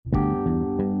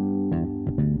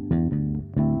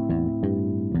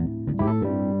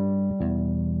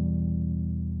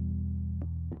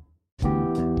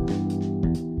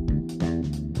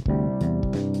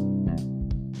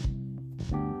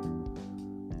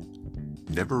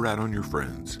Never rat on your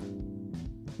friends,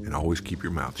 and always keep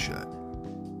your mouth shut.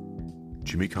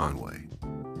 Jimmy Conway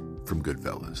from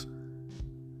Goodfellas.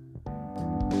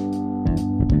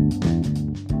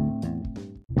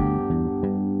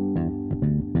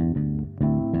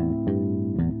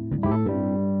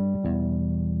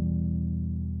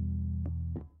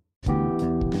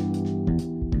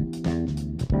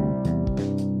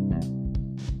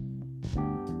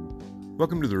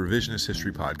 Welcome to the Revisionist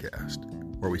History Podcast,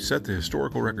 where we set the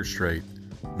historical record straight,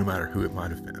 no matter who it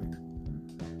might offend.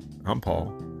 I'm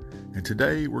Paul, and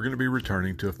today we're going to be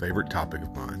returning to a favorite topic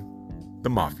of mine, the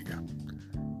Mafia.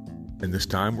 And this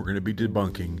time we're going to be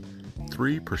debunking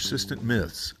 3 persistent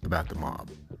myths about the mob.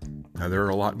 Now there are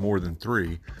a lot more than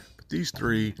 3, but these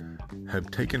 3 have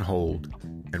taken hold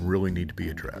and really need to be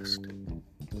addressed.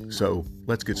 So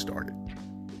let's get started.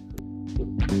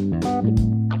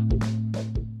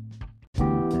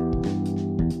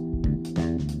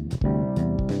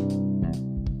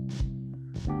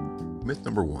 Myth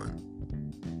number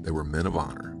 1, they were men of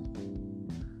honor.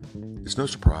 It's no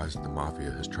surprise that the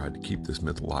Mafia has tried to keep this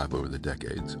myth alive over the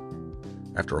decades.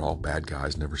 After all, bad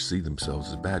guys never see themselves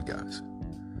as bad guys.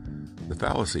 The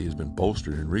fallacy has been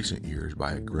bolstered in recent years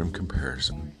by a grim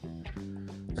comparison.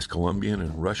 As Colombian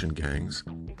and Russian gangs,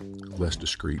 less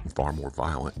discreet and far more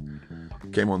violent,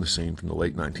 came on the scene from the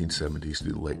late 1970s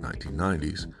through the late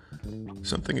 1990s,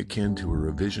 something akin to a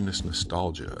revisionist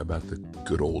nostalgia about the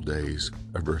good old days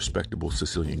of respectable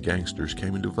Sicilian gangsters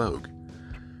came into vogue,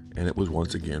 and it was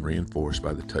once again reinforced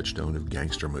by the touchstone of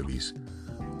gangster movies,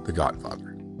 The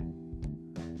Godfather.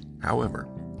 However,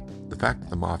 the fact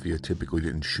that the Mafia typically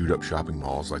didn't shoot up shopping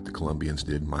malls like the Colombians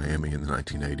did in Miami in the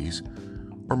 1980s,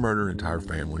 or murder entire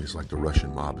families like the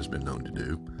Russian mob has been known to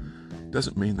do,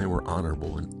 doesn't mean they were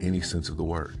honorable in any sense of the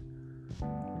word.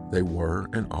 They were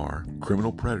and are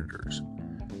criminal predators,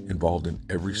 involved in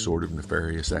every sort of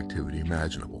nefarious activity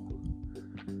imaginable.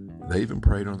 They even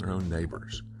preyed on their own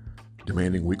neighbors,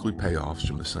 demanding weekly payoffs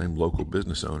from the same local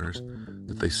business owners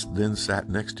that they then sat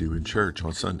next to in church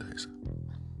on Sundays.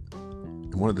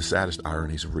 And one of the saddest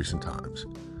ironies of recent times,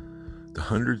 the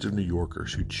hundreds of New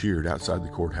Yorkers who cheered outside the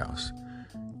courthouse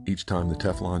each time the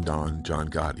Teflon Don John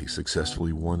Gotti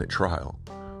successfully won at trial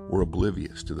were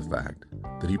oblivious to the fact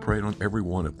that he preyed on every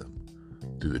one of them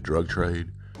through the drug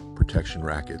trade, protection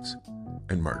rackets,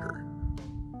 and murder.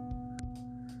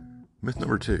 Myth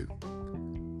number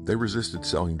 2, they resisted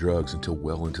selling drugs until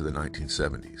well into the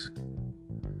 1970s.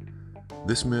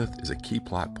 This myth is a key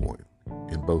plot point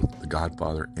in both The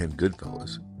Godfather and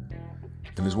Goodfellas,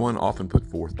 and is one often put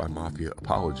forth by Mafia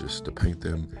apologists to paint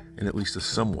them in at least a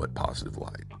somewhat positive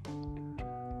light.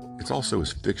 It's also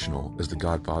as fictional as The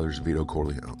Godfather's Vito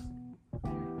Corleone.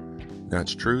 Now,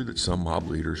 it's true that some mob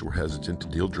leaders were hesitant to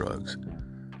deal drugs,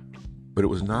 but it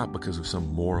was not because of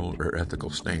some moral or ethical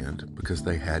stand, because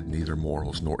they had neither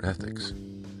morals nor ethics.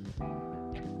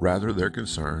 Rather, their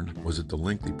concern was that the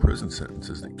lengthy prison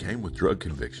sentences that came with drug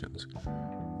convictions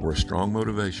were a strong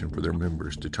motivation for their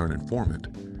members to turn informant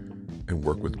and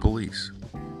work with police,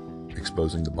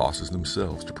 exposing the bosses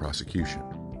themselves to prosecution.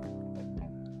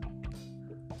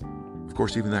 Of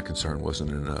course, even that concern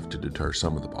wasn't enough to deter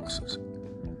some of the bosses.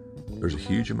 There's a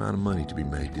huge amount of money to be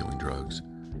made dealing drugs,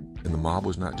 and the mob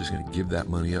was not just going to give that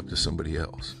money up to somebody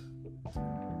else.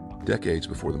 Decades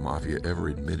before the Mafia ever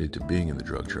admitted to being in the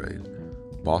drug trade,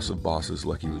 boss of bosses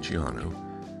Lucky Luciano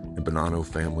and Bonanno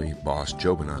family boss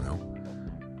Joe Bonanno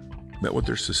met with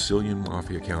their Sicilian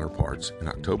Mafia counterparts in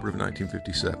October of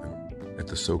 1957 at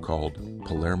the so-called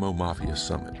Palermo Mafia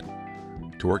Summit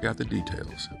to work out the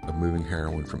details of moving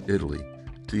heroin from Italy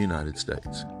to the United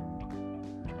States.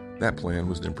 That plan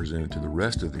was then presented to the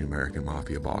rest of the American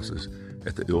Mafia bosses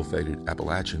at the ill-fated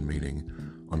Appalachian meeting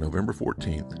on November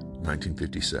 14,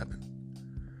 1957.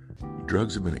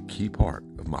 Drugs have been a key part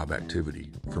of mob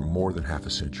activity for more than half a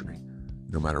century,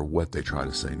 no matter what they try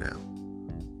to say now.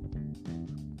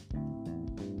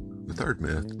 The third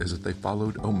myth is that they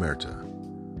followed Omerta,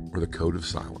 or the Code of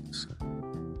Silence.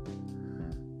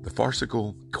 The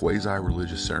farcical,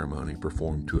 quasi-religious ceremony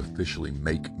performed to officially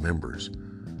make members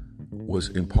was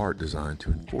in part designed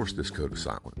to enforce this code of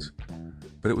silence,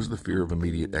 but it was the fear of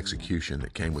immediate execution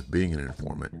that came with being an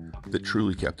informant that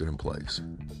truly kept it in place.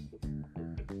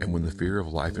 And when the fear of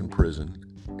life in prison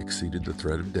exceeded the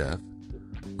threat of death,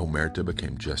 Omerta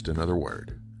became just another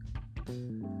word.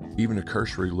 Even a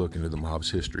cursory look into the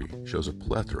mob's history shows a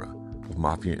plethora of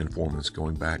Mafia informants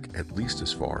going back at least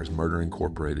as far as Murder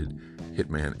Incorporated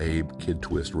hitman Abe Kid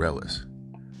Twist Relis.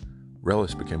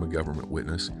 Relis became a government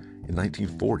witness in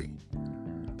 1940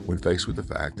 when faced with the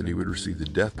fact that he would receive the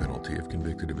death penalty if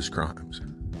convicted of his crimes.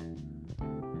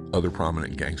 Other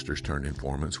prominent gangsters turned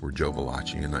informants were Joe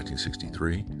Valachi in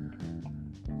 1963,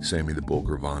 Sammy the Bull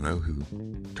Gravano, who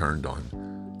turned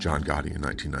on John Gotti in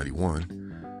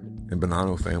 1991, and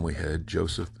Bonanno family head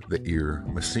Joseph the Ear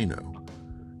Massino,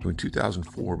 who in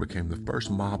 2004 became the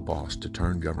first mob boss to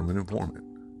turn government informant.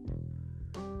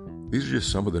 These are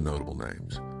just some of the notable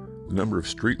names. The number of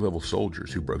street-level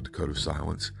soldiers who broke the code of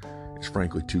silence is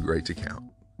frankly too great to count.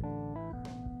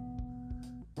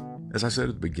 As I said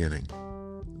at the beginning,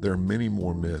 there are many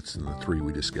more myths than the three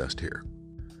we discussed here,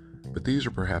 but these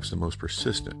are perhaps the most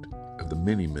persistent of the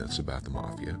many myths about the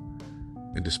Mafia,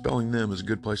 and dispelling them is a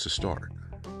good place to start.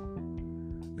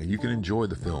 Now, you can enjoy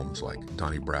the films like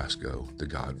Donnie Brasco, The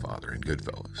Godfather, and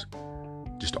Goodfellas.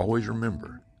 Just always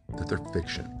remember that they're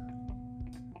fiction.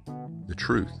 The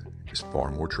truth is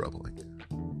far more troubling.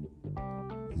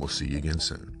 And we'll see you again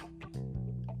soon.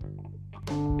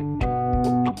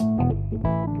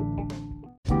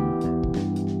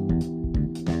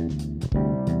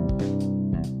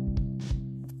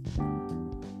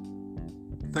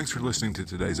 Thanks for listening to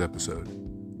today's episode.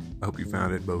 I hope you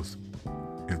found it both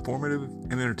informative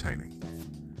and entertaining.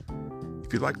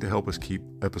 If you'd like to help us keep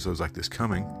episodes like this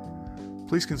coming,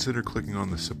 please consider clicking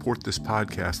on the Support This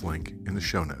Podcast link in the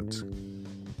show notes.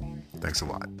 Thanks a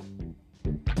lot.